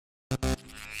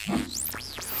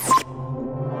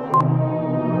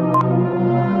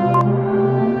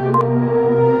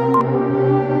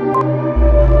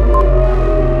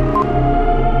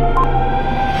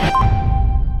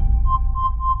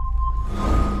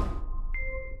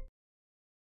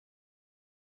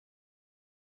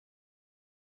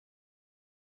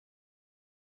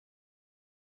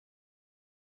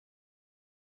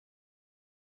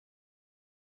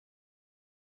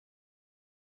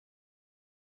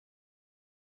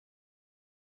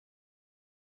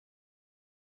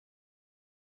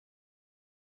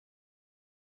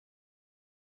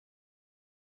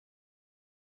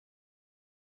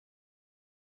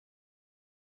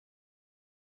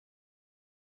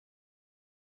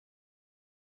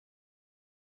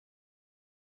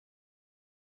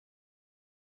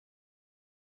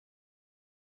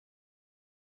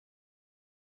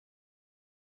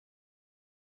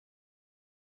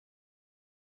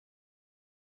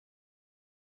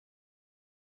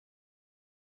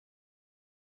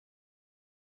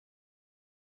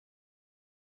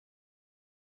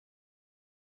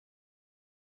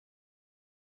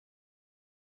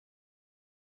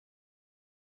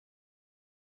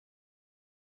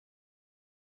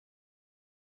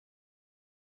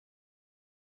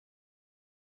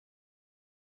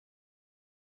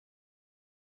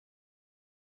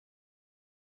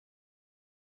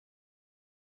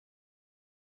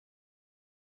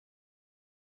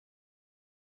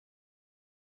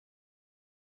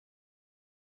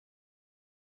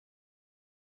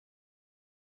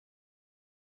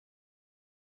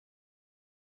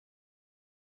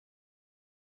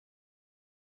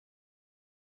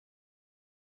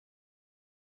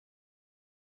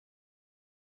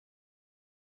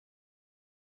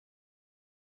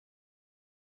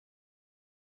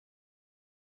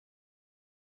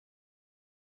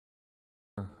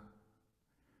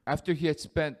After he had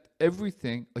spent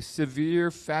everything, a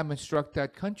severe famine struck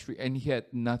that country, and he had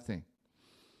nothing.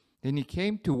 Then he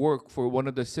came to work for one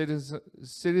of the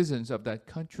citizens of that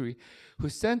country, who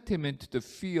sent him into the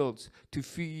fields to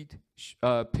feed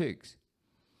pigs.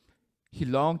 He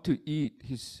longed to eat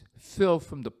his fill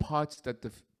from the pots that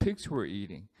the pigs were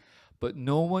eating, but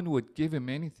no one would give him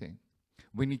anything.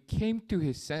 When he came to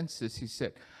his senses, he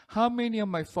said, "How many of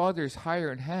my father's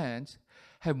hired hands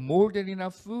have more than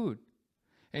enough food?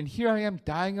 And here I am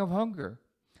dying of hunger.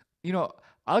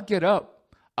 I'll get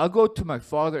up. I'll go to my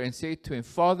father and say to him,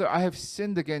 'Father, I have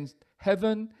sinned against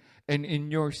heaven and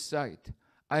in your sight.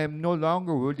 I am no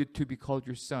longer worthy to be called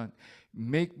your son.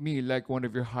 Make me like one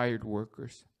of your hired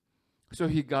workers.' So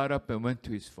he got up and went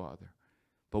to his father.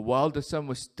 But while the son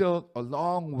was still a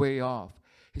long way off,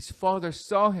 his father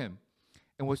saw him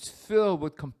and was filled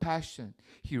with compassion.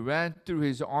 He ran threw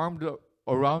his arm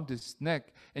around his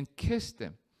neck and kissed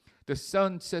him. The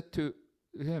son said to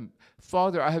him,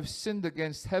 'Father, I have sinned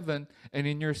against heaven and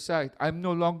in your sight. I am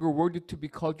no longer worthy to be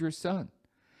called your son.'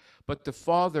 But the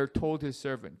father told his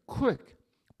servant, 'Quick,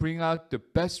 bring out the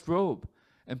best robe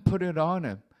and put it on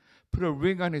him. Put a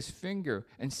ring on his finger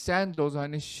and sandals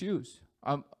on his shoes,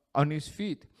 on his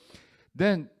feet.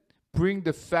 Then bring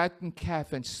the fattened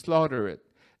calf and slaughter it,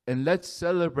 and let's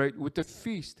celebrate with a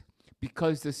feast,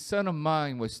 because the son of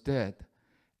mine was dead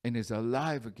and is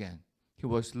alive again. He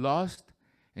was lost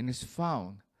and is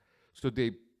found.' So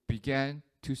they began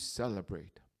to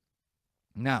celebrate.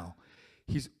 Now,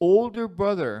 his older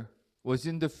brother was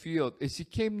in the field. As he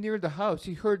came near the house,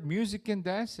 he heard music and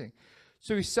dancing.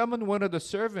 So he summoned one of the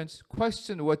servants,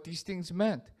 questioned what these things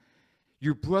meant.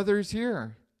 'Your brother is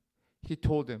here,' he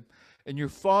told him, 'and your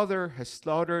father has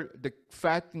slaughtered the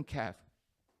fattened calf,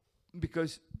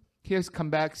 because he has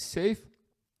come back safe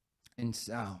and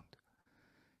sound.'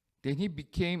 Then he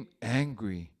became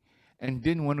angry and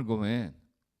didn't want to go in.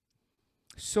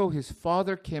 So his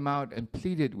father came out and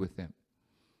pleaded with him.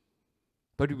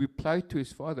 But he replied to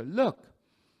his father, 'Look,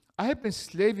 I have been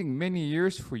slaving many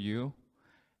years for you,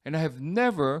 and I have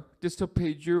never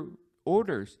disobeyed your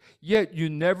orders. Yet you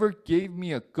never gave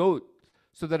me a goat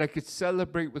so that I could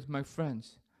celebrate with my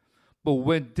friends. But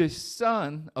when this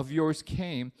son of yours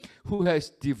came, who has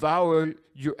devoured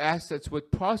your assets with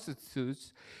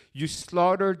prostitutes, you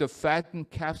slaughtered the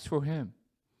fattened calves for him.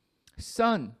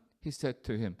 Son,' he said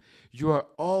to him, 'you are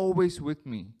always with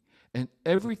me, and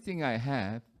everything I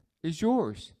have is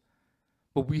yours.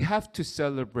 But we have to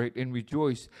celebrate and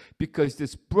rejoice, because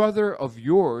this brother of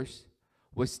yours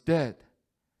was dead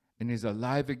and is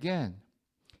alive again.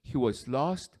 He was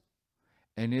lost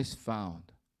and is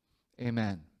found.'"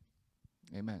 Amen.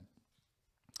 Amen.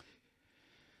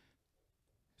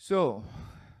 So,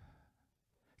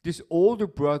 this older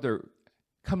brother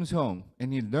comes home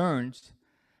and he learns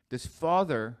this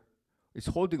father is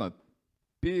holding a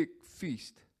big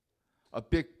feast, a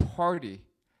big party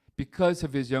because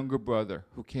of his younger brother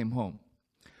who came home.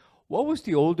 What was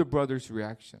the older brother's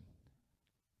reaction?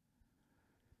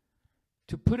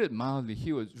 To put it mildly,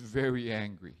 he was very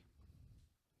angry.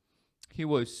 He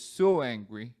was so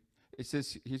angry. He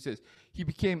says he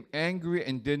became angry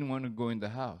and didn't want to go in the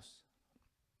house.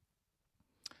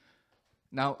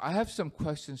 Now, I have some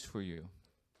questions for you.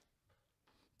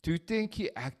 Do you think he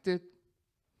acted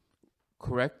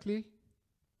correctly?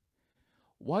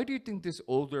 Why do you think this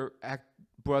older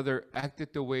brother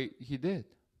acted the way he did?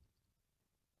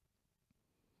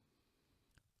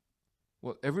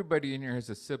 Well, everybody in here has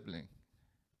a sibling.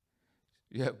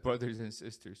 You have brothers and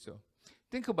sisters, so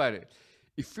think about it.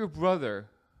 If your brother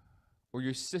or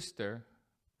your sister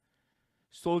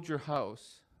sold your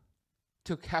house,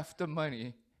 took half the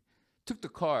money, took the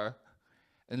car,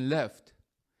 and left,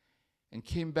 and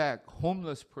came back,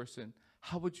 homeless person,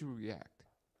 how would you react?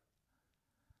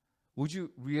 Would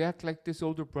you react like this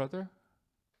older brother?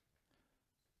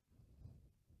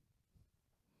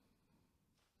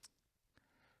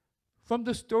 From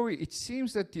the story, it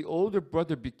seems that the older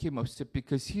brother became upset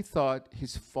because he thought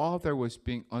his father was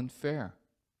being unfair.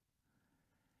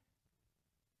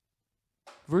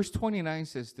 Verse 29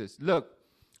 says this, "Look,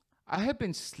 I have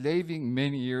been slaving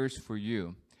many years for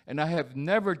you, and I have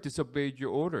never disobeyed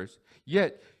your orders.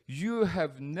 Yet you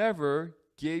have never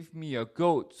gave me a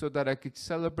goat so that I could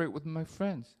celebrate with my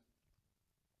friends."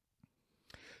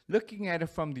 Looking at it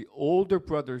from the older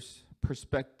brother's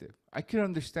perspective, I can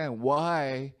understand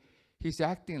why he's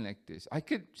acting like this. I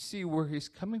could see where he's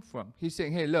coming from. He's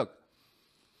saying, hey, look,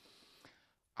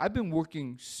 I've been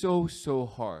working so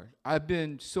hard. I've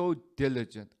been so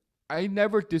diligent. I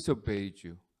never disobeyed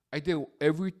you. I did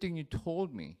everything you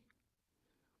told me.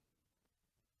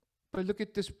 But look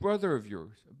at this brother of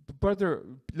yours.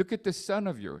 Look at this son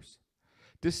of yours.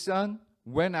 This son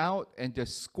went out and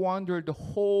just squandered the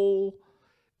whole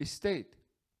estate.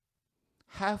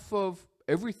 Half of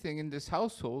everything in this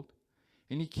household,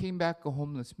 and he came back a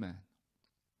homeless man.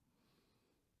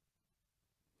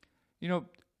 You know,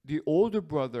 the older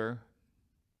brother,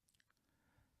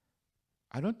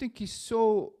 I don't think he's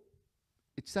so,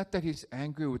 it's not that he's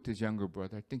angry with his younger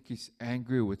brother. I think he's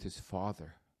angry with his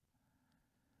father.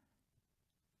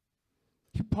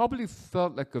 He probably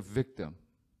felt like a victim.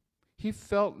 He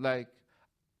felt like,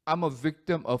 I'm a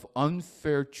victim of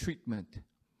unfair treatment.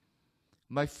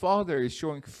 My father is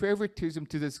showing favoritism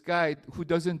to this guy who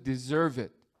doesn't deserve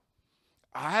it.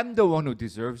 I'm the one who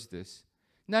deserves this,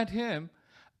 not him.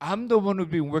 I'm the one who's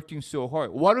been working so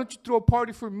hard. Why don't you throw a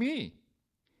party for me?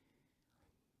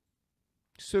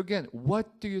 So again,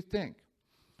 what do you think?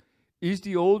 Is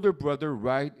the older brother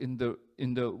right in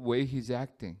the way he's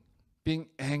acting? Being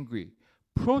angry,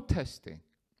 protesting?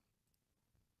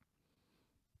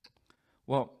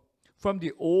 Well, from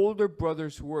the older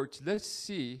brother's words, let's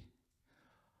see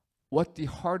what the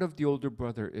heart of the older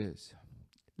brother is.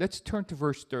 Let's turn to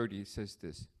verse 30. It says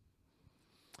this.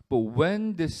 But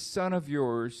when this son of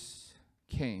yours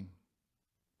came,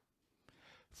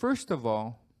 first of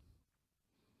all,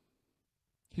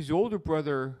 his older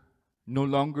brother no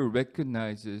longer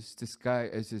recognizes this guy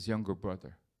as his younger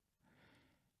brother.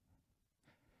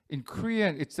 In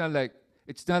Korean, it's not like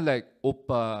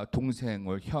오빠, 동생,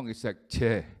 or 형. It's like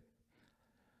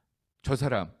저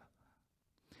사람.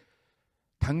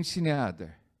 당신의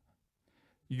아들.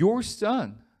 Your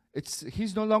son.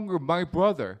 He's no longer my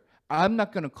brother. I'm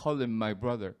not going to call him my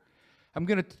brother. I'm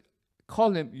going to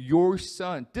call him your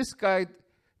son. This guy,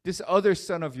 this other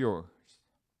son of yours.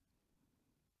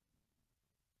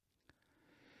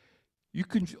 You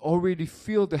can already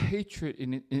feel the hatred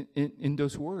in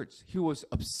those words. He was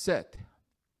upset.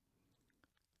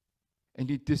 And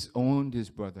he disowned his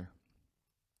brother.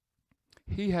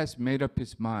 He has made up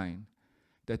his mind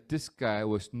that this guy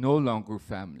was no longer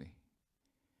family.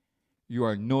 You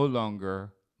are no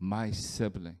longer my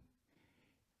sibling.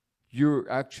 You're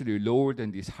actually lower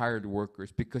than these hired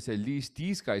workers because at least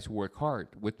these guys work hard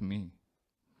with me.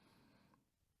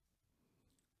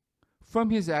 From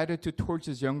his attitude towards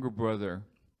his younger brother,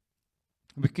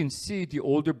 we can see the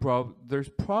older brother's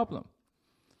problem.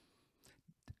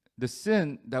 The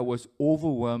sin that was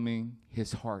overwhelming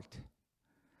his heart.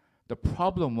 The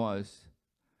problem was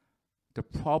the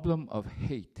problem of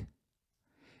hate.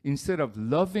 Instead of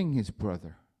loving his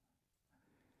brother,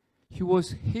 he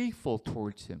was hateful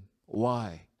towards him.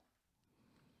 Why?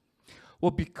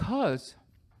 Well,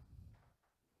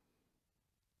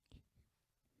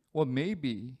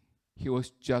 maybe he was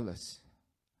jealous.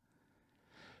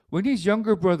 When his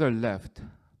younger brother left,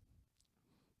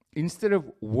 instead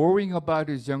of worrying about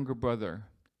his younger brother,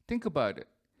 think about it.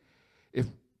 If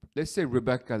let's say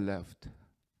Rebecca left,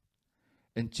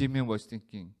 and Jimmy was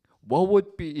thinking, what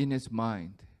would be in his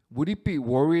mind? Would he be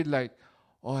worried like,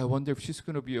 oh, I wonder if she's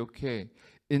going to be okay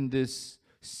in this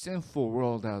sinful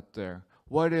world out there?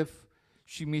 What if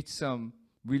she meets some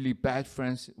really bad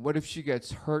friends? What if she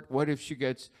gets hurt? What if she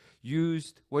gets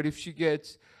used? What if she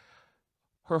gets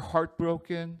her heart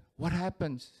broken? What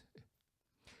happens?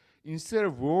 Instead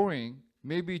of worrying,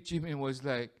 maybe Jimmy was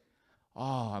like,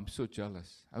 oh, I'm so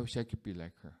jealous. I wish I could be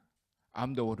like her.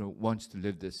 I'm the one who wants to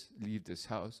leave this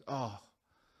house. Oh,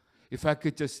 if I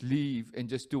could just leave and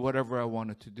just do whatever I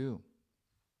wanted to do.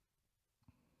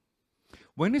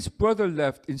 When his brother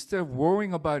left, instead of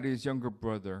worrying about his younger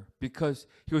brother because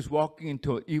he was walking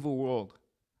into an evil world,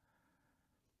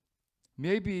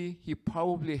 maybe he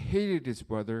probably hated his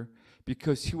brother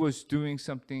because he was doing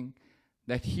something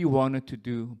that he wanted to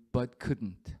do but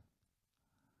couldn't.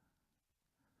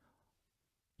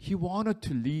 He wanted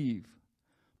to leave,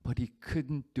 but he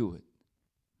couldn't do it.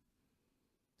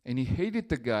 And he hated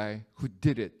the guy who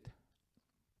did it.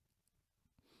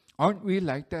 Aren't we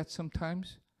like that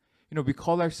sometimes? You know, we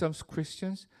call ourselves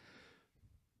Christians,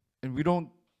 and we don't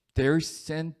dare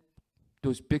sin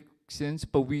those big sins,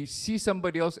 but we see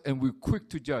somebody else and we're quick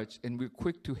to judge and we're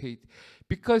quick to hate.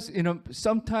 Because, you know,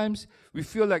 sometimes we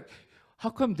feel like,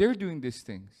 how come they're doing these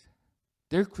things?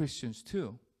 They're Christians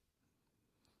too.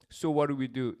 So what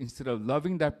do? Instead of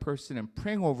loving that person and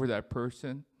praying over that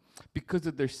person because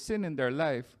of their sin in their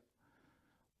life,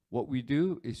 what we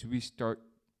do is we start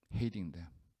hating them,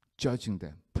 judging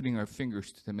them, putting our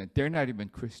fingers to them, and they're not even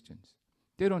Christians.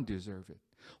 They don't deserve it.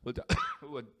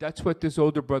 Well, that's what this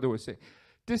older brother was saying.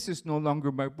 This is no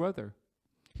longer my brother.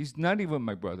 He's not even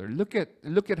my brother. Look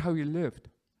at how he lived.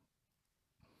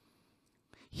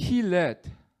 He let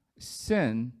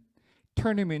sin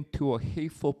turn him into a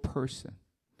hateful person.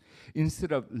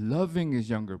 Instead of loving his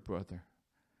younger brother,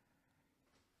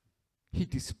 he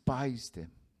despised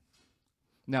him.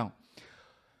 Now,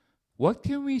 what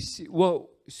can we see? Well,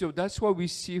 so that's what we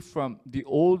see from the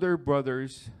older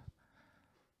brother's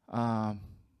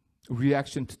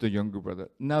reaction to the younger brother.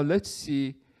 Now, let's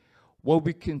see what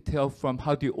we can tell from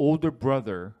how the older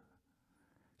brother's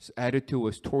attitude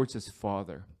was towards his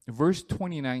father. Verse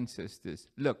 29 says this,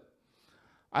 "Look,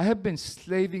 I have been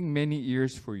slaving many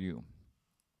years for you,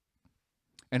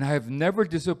 and I have never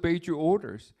disobeyed your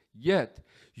orders. Yet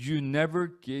you never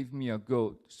gave me a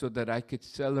goat so that I could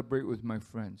celebrate with my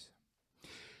friends."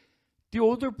 The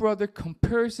older brother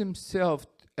compares himself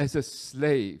as a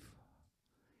slave.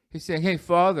 He's saying, "Hey,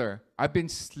 Father, I've been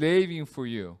slaving for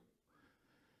you.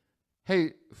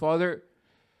 Hey, Father,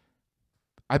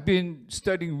 I've been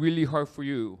studying really hard for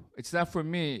you. It's not for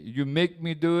me. You make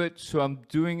me do it, so I'm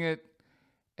doing it,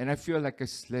 and I feel like a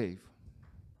slave."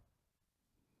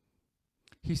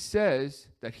 He says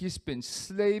that he's been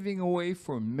slaving away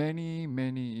for many,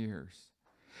 many years.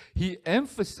 He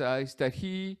emphasized that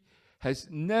he has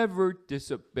never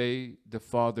disobeyed the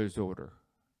Father's order.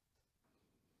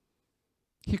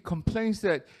 He complains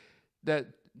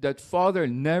that Father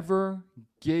never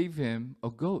gave him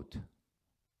a goat.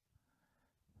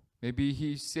 Maybe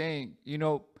he's saying, you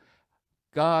know,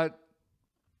 God,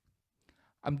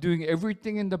 I'm doing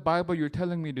everything in the Bible you're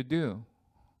telling me to do.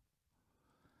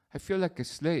 I feel like a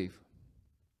slave.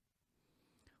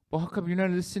 Well, how come you're not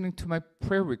listening to my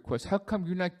prayer requests? How come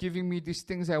you're not giving me these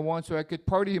things I want so I could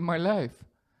party in my life?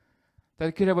 That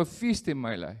I could have a feast in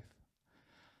my life?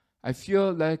 I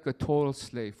feel like a total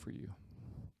slave for you.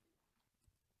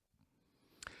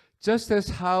 Just as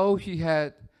how he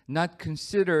had not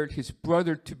considered his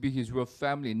brother to be his real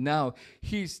family, now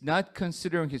he's not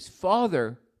considering his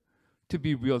father to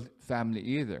be real family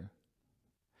either.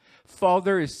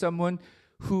 Father is someone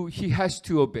who he has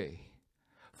to obey.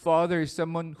 Father is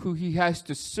someone who he has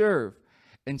to serve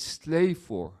and slave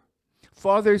for.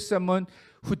 Father is someone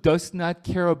who does not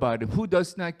care about him, who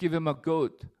does not give him a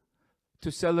goat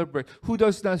to celebrate, who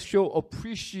does not show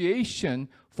appreciation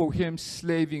for him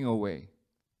slaving away.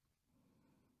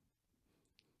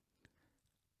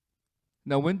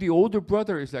 Now, when the older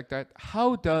brother is like that,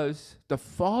 how does the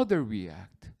father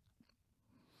react?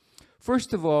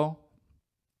 First of all,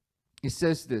 it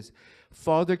says this,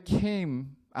 Father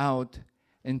came out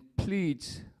and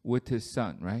pleads with his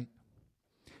son, right?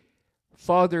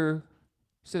 Father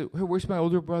said, hey, where's my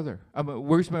older brother?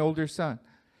 Where's my older son?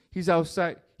 He's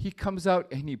outside. He comes out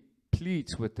and he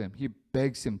pleads with him. He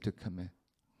begs him to come in.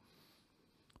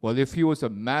 Well, if he was a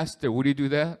master, would he do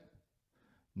that?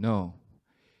 No.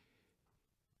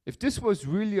 If this was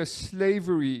really a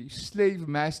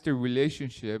slave-master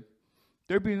relationship,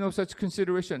 there'd be no such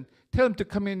consideration. Tell him to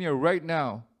come in here right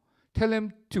now. Tell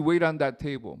him to wait on that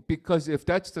table. Because if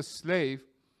that's the slave,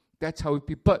 That's how it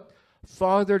be. But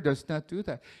Father does not do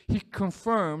that. He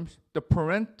confirms the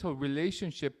parental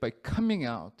relationship by coming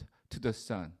out to the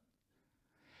Son.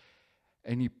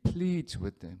 And he pleads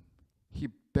with him. He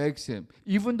begs him.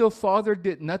 Even though Father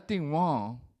did nothing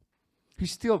wrong, he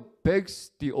still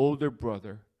begs the older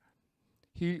brother.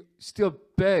 He still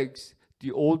begs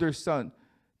the older son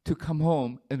to come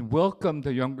home and welcome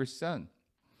the younger son.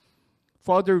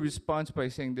 Father responds by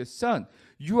saying this, Son,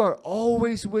 you are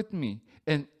always with me,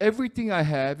 and everything I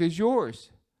have is yours.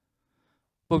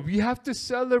 But we have to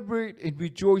celebrate and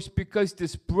rejoice because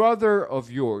this brother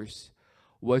of yours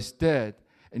was dead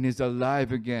and is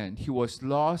alive again. He was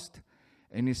lost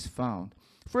and is found.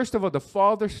 First of all, the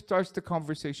father starts the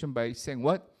conversation by saying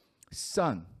what?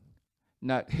 Son.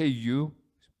 Not, hey, you,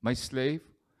 my slave.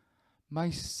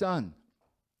 My son.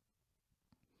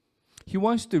 He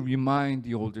wants to remind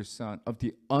the older son of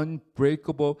the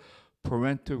unbreakable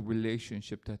parental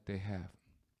relationship that they have.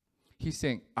 He's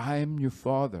saying, I am your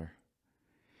father,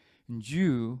 and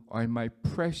you are my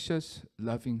precious,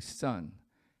 loving son.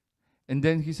 And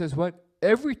then he says, what?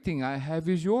 Everything I have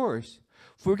is yours.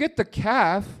 Forget the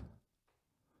calf.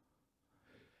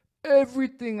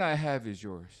 Everything I have is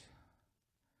yours.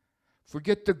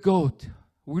 Forget the goat.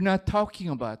 We're not talking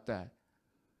about that.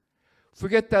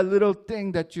 Forget that little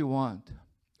thing that you want.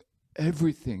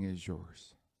 Everything is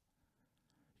yours.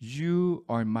 You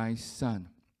are my son.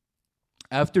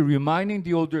 After reminding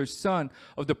the older son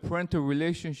of the parental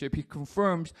relationship, he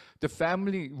confirms the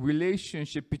family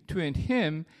relationship between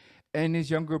him and his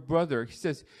younger brother. He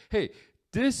says, hey,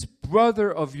 this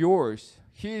brother of yours,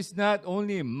 he is not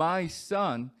only my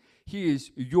son, he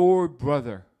is your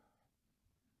brother.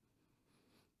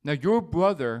 Now your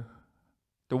brother,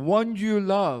 the one you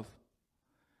love,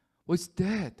 was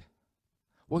dead,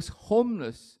 was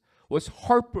homeless, was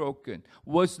heartbroken,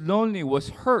 was lonely, was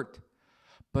hurt.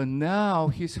 But now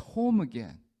he's home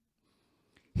again.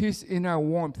 He's in our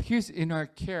warmth. He's in our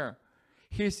care.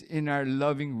 He's in our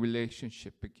loving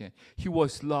relationship again. He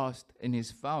was lost and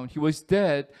he's found. He was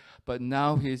dead, but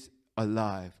now he's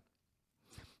alive.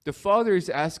 The father is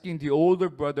asking the older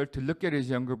brother to look at his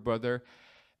younger brother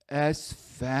as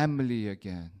family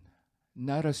again,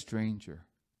 not a stranger.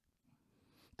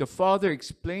 The father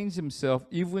explains himself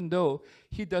even though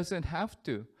he doesn't have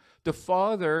to. The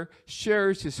father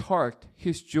shares his heart,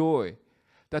 his joy,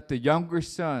 that the younger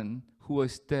son who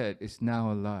was dead is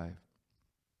now alive.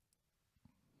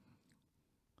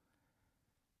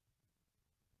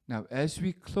 Now, as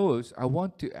we close, I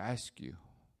want to ask you,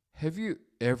 have you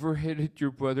ever hated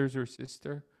your brothers or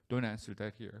sister? Don't answer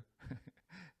that here.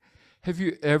 Have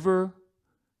you ever,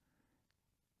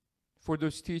 for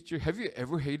those teachers, have you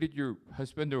ever hated your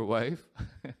husband or wife?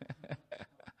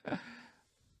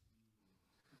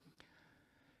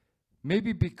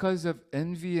 Maybe because of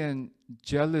envy and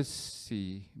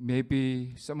jealousy,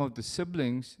 maybe some of the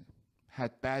siblings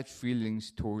had bad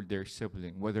feelings toward their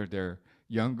sibling, whether their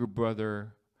younger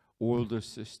brother, older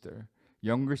sister,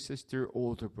 younger sister,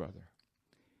 older brother.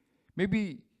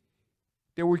 Maybe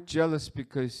they were jealous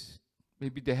because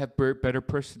maybe they have better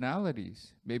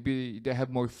personalities. Maybe they have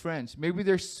more friends. Maybe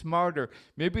they're smarter.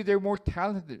 Maybe they're more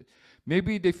talented.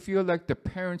 Maybe they feel like the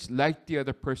parents like the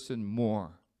other person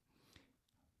more.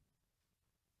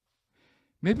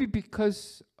 Maybe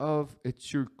because of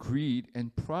it's your greed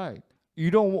and pride.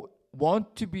 You don't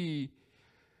want to be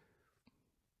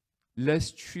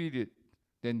less treated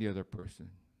than the other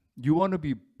person. You want to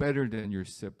be better than your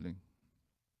sibling.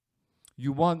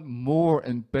 You want more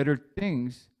and better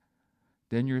things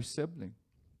than your sibling.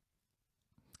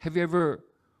 Have you ever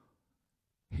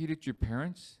hated your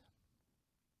parents?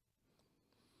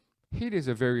 Hate is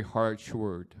a very harsh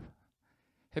word.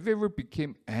 Have you ever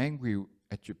become angry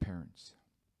at your parents?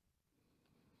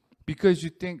 Because you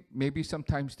think maybe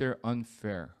sometimes they're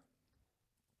unfair.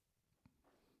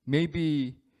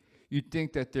 Maybe you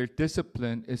think that their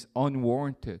discipline is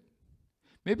unwarranted.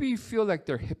 Maybe you feel like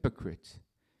they're hypocrites.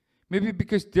 Maybe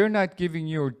because they're not giving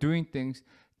you or doing things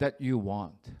that you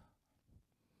want.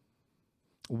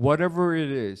 Whatever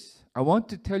it is, I want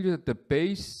to tell you that the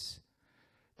base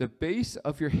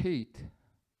of your hate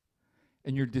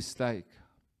and your dislike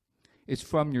is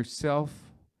from your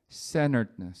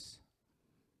self-centeredness.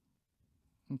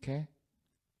 Okay?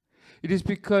 It is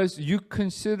because you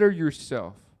consider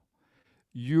yourself,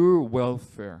 your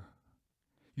welfare,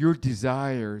 your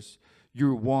desires,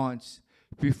 your wants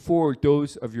before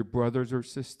those of your brothers or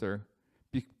sister,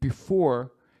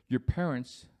 before your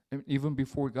parents, and even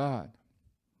before God.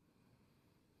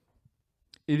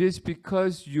 It is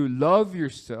because you love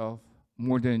yourself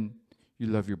more than you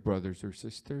love your brothers or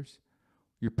sisters,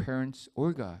 your parents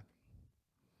or God.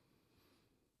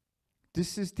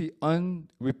 This is the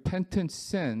unrepentant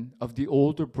sin of the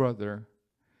older brother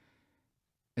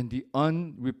and the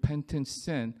unrepentant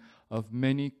sin of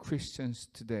many Christians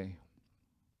today.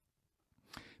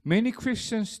 Many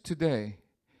Christians today,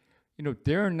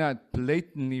 they're not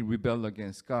blatantly rebel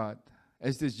against God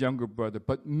as this younger brother,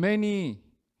 but many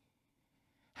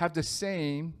have the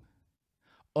same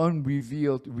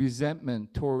unrevealed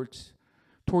resentment towards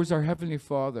our Heavenly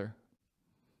Father.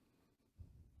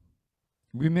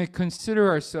 We may consider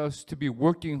ourselves to be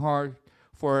working hard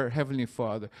for our Heavenly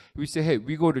Father. We say, hey,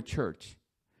 we go to church.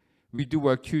 We do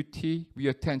our QT. We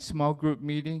attend small group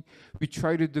meeting. We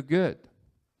try to do good.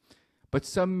 But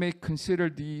some may consider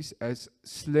these as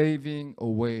slaving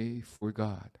away for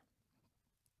God.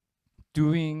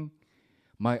 Doing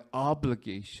my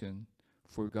obligation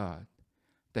for God.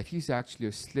 That He's actually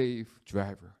a slave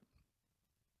driver.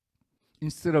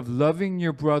 Instead of loving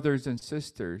your brothers and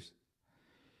sisters,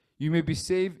 you may be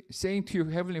saying to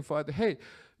your Heavenly Father, hey,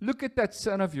 look at that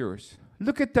son of yours.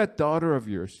 Look at that daughter of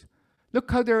yours. Look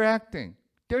how they're acting.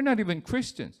 They're not even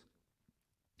Christians.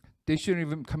 They shouldn't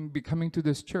even be coming to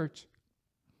this church.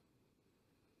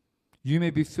 You may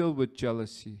be filled with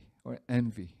jealousy or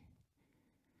envy.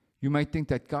 You might think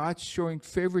that God's showing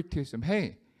favoritism.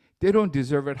 Hey, they don't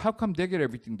deserve it. How come they get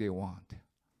everything they want?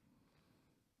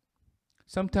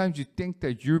 Sometimes you think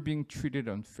that you're being treated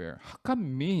unfair. How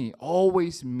come me?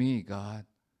 Always me, God.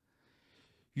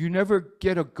 You never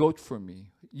get a goat for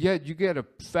me, yet you get a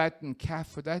fattened calf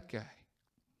for that guy.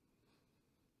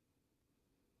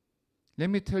 Let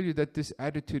me tell you that this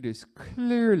attitude is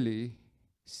clearly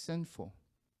sinful.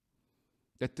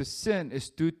 That the sin is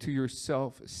due to your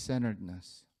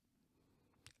self-centeredness.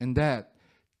 And that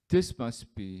this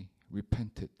must be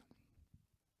repented.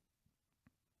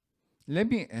 Let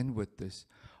me end with this.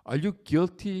 Are you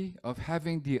guilty of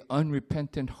having the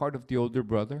unrepentant heart of the older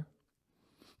brother?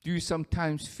 Do you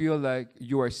sometimes feel like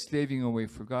you are slaving away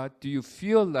for God? Do you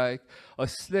feel like a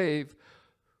slave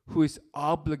who is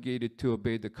obligated to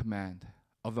obey the command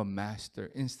of a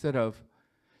master instead of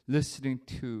listening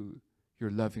to your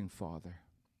loving Father?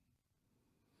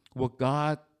 Well,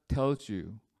 God tells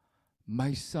you,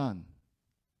 my son,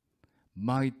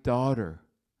 my daughter,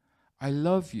 I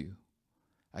love you.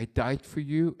 I died for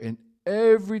you, and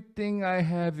everything I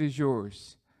have is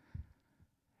yours.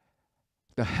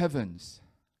 The heavens,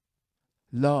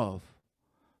 love,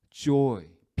 joy,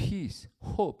 peace,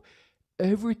 hope,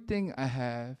 everything I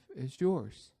have is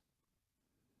yours.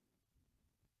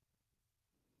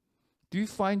 Do you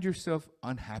find yourself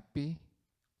unhappy?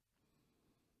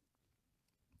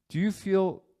 Do you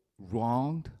feel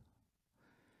wronged?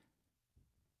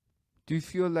 Do you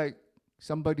feel like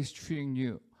somebody's treating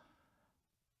you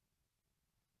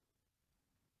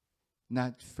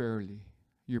not fairly?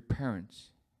 Your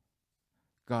parents,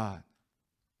 God.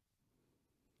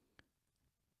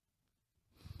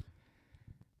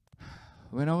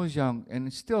 When I was young,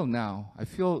 and still now, I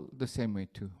feel the same way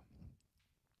too.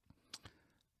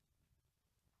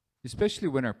 Especially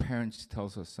when our parents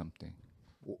tells us something.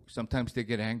 Sometimes they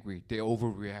get angry, they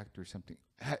overreact or something.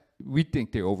 We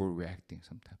think they're overreacting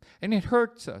sometimes. And it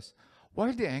hurts us. Why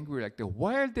are they angry like that?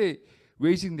 Why are they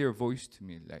raising their voice to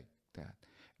me like that?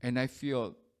 And I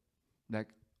feel like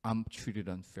I'm treated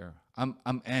unfair.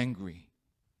 I'm angry.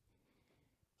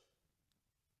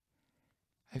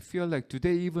 I feel like, do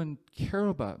they even care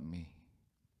about me?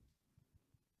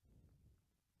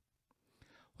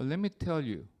 Well, let me tell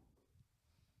you,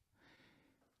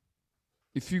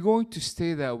 if you're going to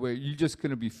stay that way, you're just going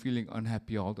to be feeling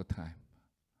unhappy all the time.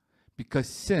 Because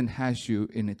sin has you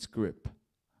in its grip.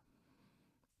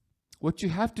 What you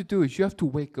have to do is you have to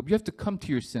wake up. You have to come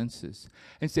to your senses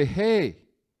and say, hey,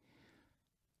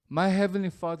 my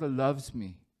Heavenly Father loves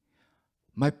me.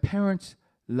 My parents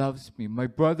loves me. My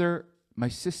brother, my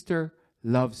sister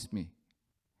loves me.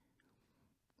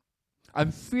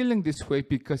 I'm feeling this way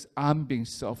because I'm being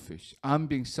selfish. I'm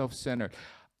being self-centered.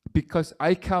 Because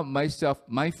I count myself,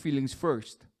 my feelings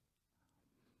first.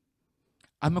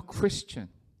 I'm a Christian.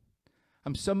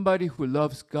 I'm somebody who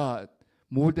loves God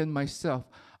more than myself.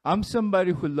 I'm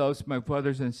somebody who loves my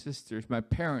brothers and sisters, my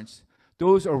parents,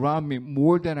 those around me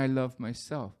more than I love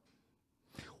myself.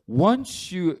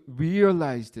 Once you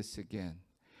realize this again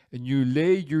and you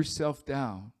lay yourself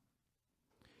down,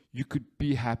 you could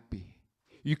be happy.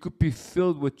 You could be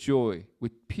filled with joy,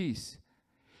 with peace,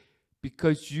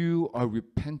 because you are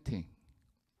repenting.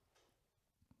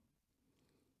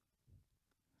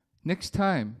 Next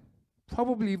time,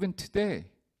 probably even today,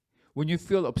 when you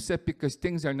feel upset because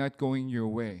things are not going your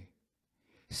way,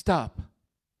 stop.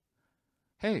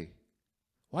 Hey,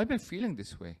 why am I feeling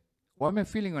this way? Why am I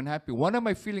feeling unhappy? Why am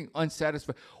I feeling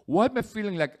unsatisfied? Why am I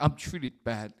feeling like I'm treated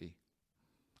badly?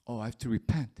 Oh, I have to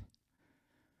repent.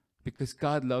 Because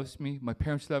God loves me, my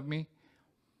parents love me.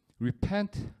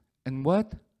 Repent and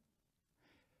what?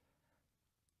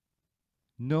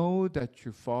 Know that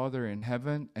your Father in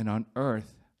heaven and on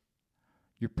earth,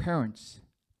 your parents,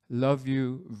 love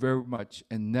you very much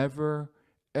and never,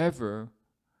 ever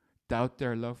doubt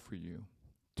their love for you.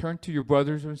 Turn to your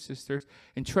brothers and sisters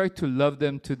and try to love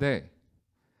them today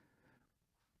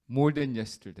more than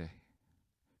yesterday,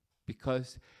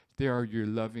 because they are your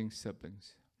loving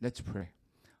siblings. Let's pray.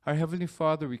 Our Heavenly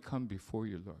Father, we come before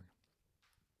you, Lord.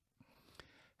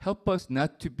 Help us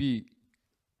not to be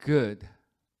good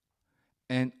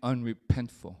and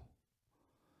unrepentful.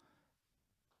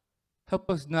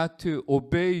 Help us not to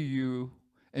obey you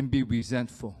and be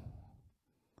resentful.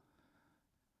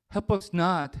 Help us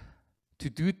not to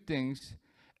do things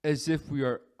as if we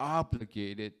are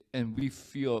obligated and we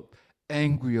feel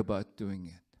angry about doing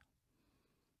it.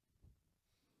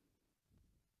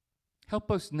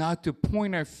 Help us not to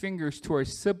point our fingers to our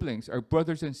siblings, our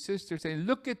brothers and sisters, and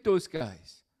look at those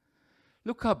guys.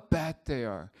 Look how bad they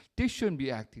are. They shouldn't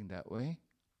be acting that way.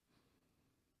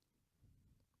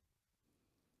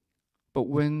 But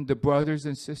when the brothers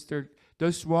and sister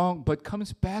does wrong but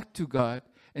comes back to God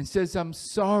and says, I'm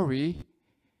sorry,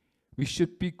 we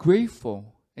should be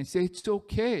grateful and say, it's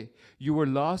okay. You were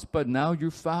lost, but now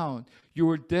you're found. You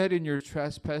were dead in your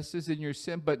trespasses and your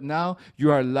sin, but now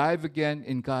you are alive again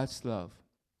in God's love.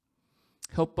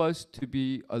 Help us to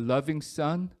be a loving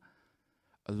son,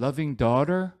 a loving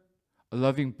daughter, a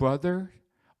loving brother,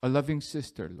 a loving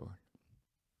sister, Lord.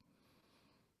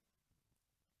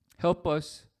 Help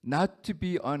us not to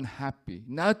be unhappy,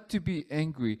 not to be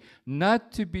angry,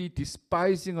 not to be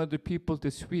despising other people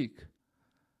this week,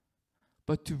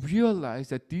 but to realize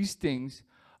that these things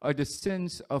are the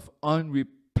sins of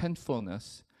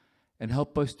unrepentfulness, and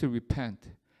help us to repent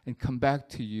and come back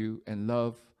to you and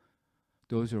love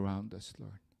those around us,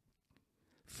 Lord.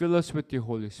 Fill us with your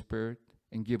Holy Spirit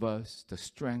and give us the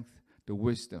strength, the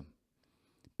wisdom,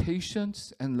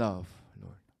 patience, and love,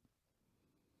 Lord.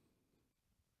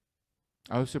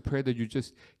 I also pray that you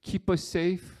just keep us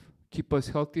safe, keep us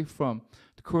healthy from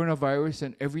the coronavirus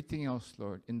and everything else,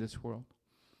 Lord, in this world.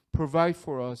 Provide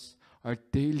for us our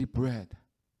daily bread.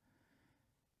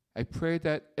 I pray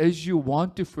that as you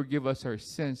want to forgive us our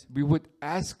sins, we would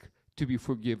ask to be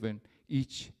forgiven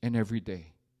each and every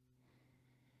day.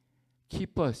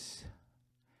 Keep us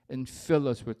and fill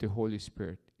us with the Holy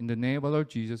Spirit. In the name of our Lord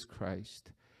Jesus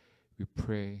Christ, we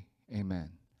pray. Amen.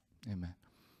 Amen.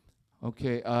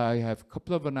 Okay, I have a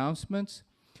couple of announcements.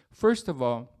 First of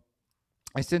all,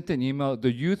 I sent an email. The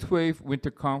Youth Wave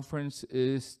Winter Conference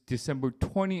is December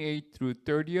 28th through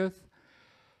 30th.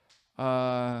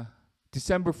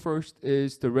 December 1st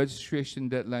is the registration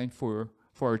deadline for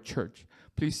our church.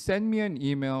 Please send me an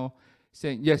email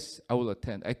saying, yes, I will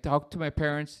attend. I talked to my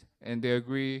parents, and they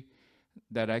agree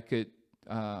that I could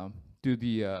do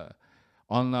the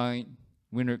online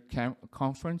winter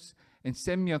conference, and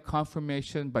send me a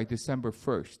confirmation by December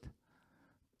 1st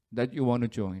that you want to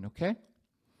join, okay?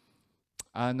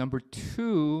 Number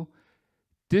 2,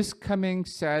 this coming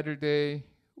Saturday,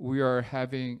 we are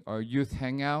having our youth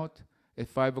hangout at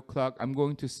 5 o'clock. I'm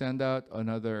going to send out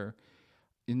another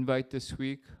invite this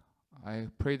week. I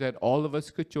pray that all of us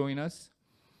could join us.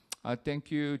 Thank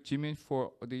you, Jimin,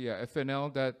 for the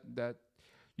FNL that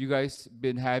you guys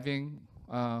been having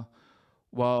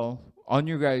while on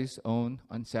your guys' own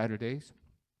on Saturdays.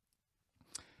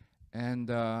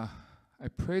 And I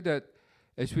pray that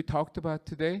as we talked about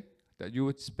today, that you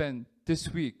would spend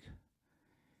this week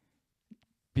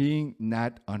being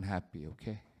not unhappy,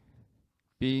 okay?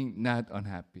 Being not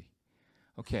unhappy.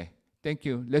 Okay, thank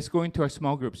you. Let's go into our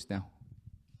small groups now.